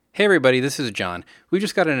Hey everybody, this is John. We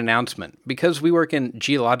just got an announcement. Because we work in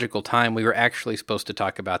geological time, we were actually supposed to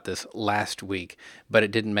talk about this last week, but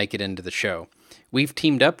it didn't make it into the show. We've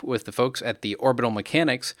teamed up with the folks at the Orbital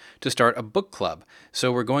Mechanics to start a book club.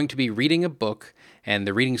 So we're going to be reading a book, and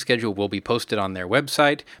the reading schedule will be posted on their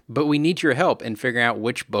website, but we need your help in figuring out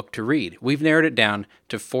which book to read. We've narrowed it down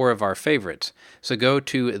to 4 of our favorites. So go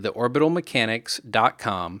to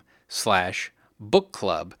theorbitalmechanics.com/book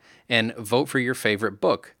club and vote for your favorite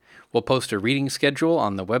book. We'll post a reading schedule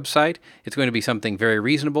on the website. It's going to be something very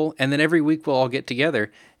reasonable, and then every week we'll all get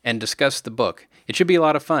together and discuss the book. It should be a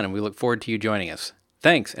lot of fun, and we look forward to you joining us.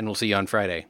 Thanks, and we'll see you on Friday.